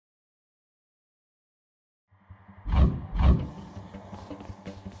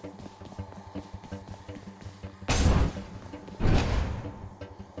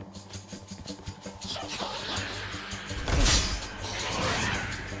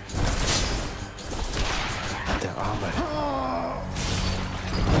armored.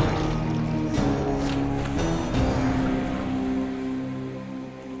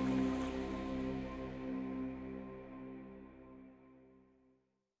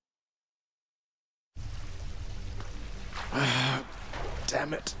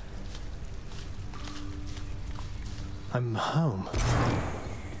 Damn it. I'm home.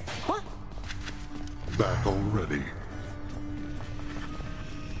 What? Back already.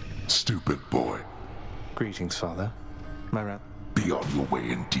 Stupid boy. Greetings, Father. My rap. Be on your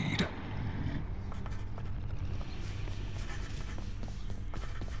way indeed.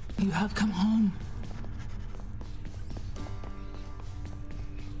 You have come home.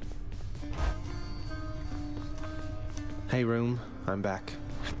 Hey, room. I'm back.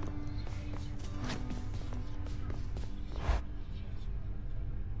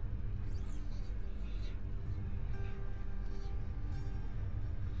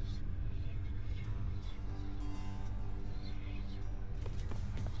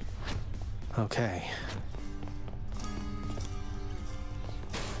 Okay.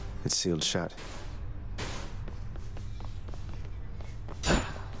 It's sealed shut.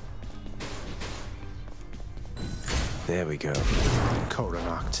 There we go.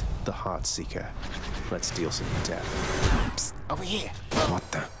 Coronacht, the Heart Seeker. Let's deal some death. Psst, over here. What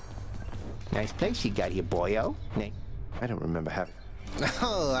the? Nice place you got here, boyo. I don't remember having.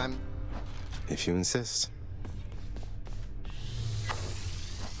 Oh, I'm... If you insist.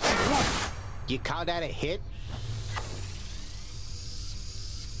 You call that a hit?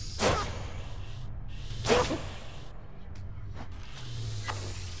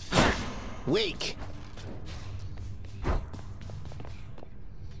 Weak.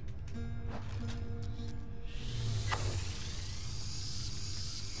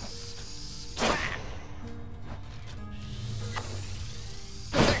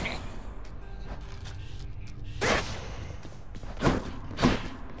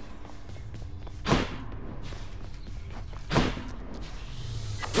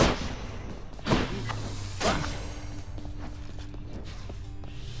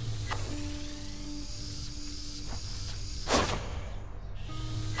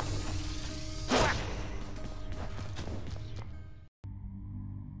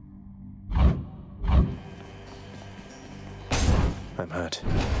 I'm hurt.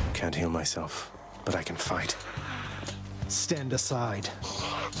 Can't heal myself, but I can fight. Stand aside.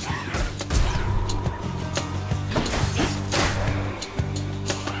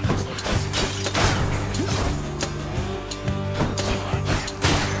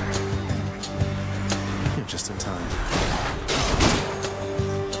 You're just in time.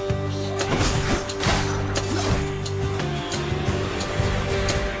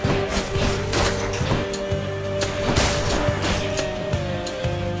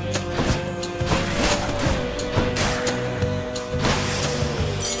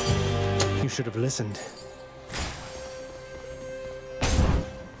 Should have listened.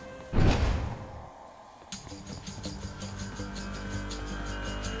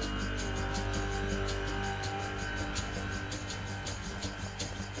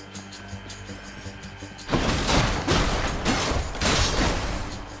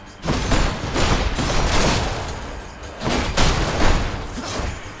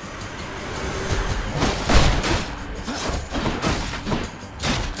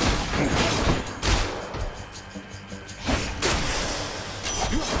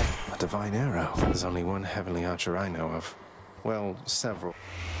 Divine arrow. There's only one heavenly archer I know of. Well, several.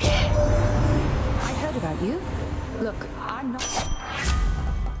 I heard about you. Look, I'm not...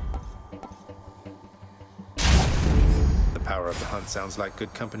 The power of the hunt sounds like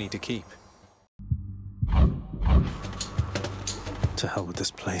good company to keep. To hell with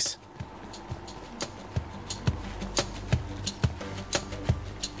this place.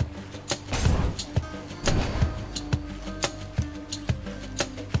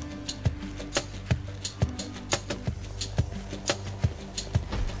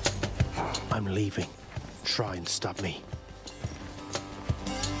 I'm leaving. Try and stop me.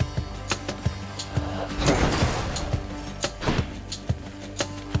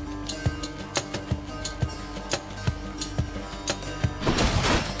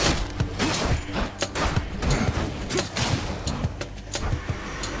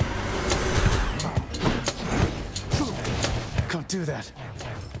 Can't do that.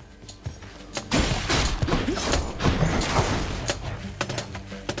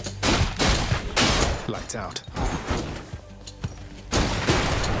 Lights out.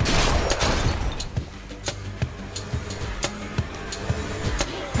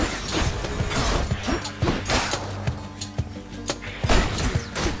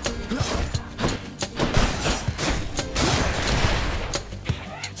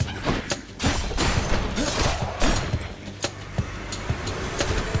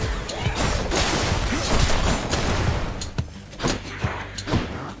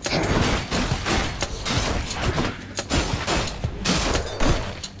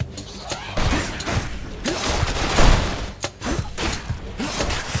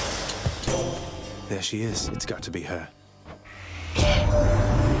 There she is. It's got to be her.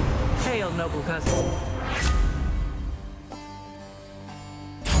 Hail, noble cousin.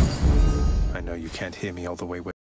 I know you can't hear me all the way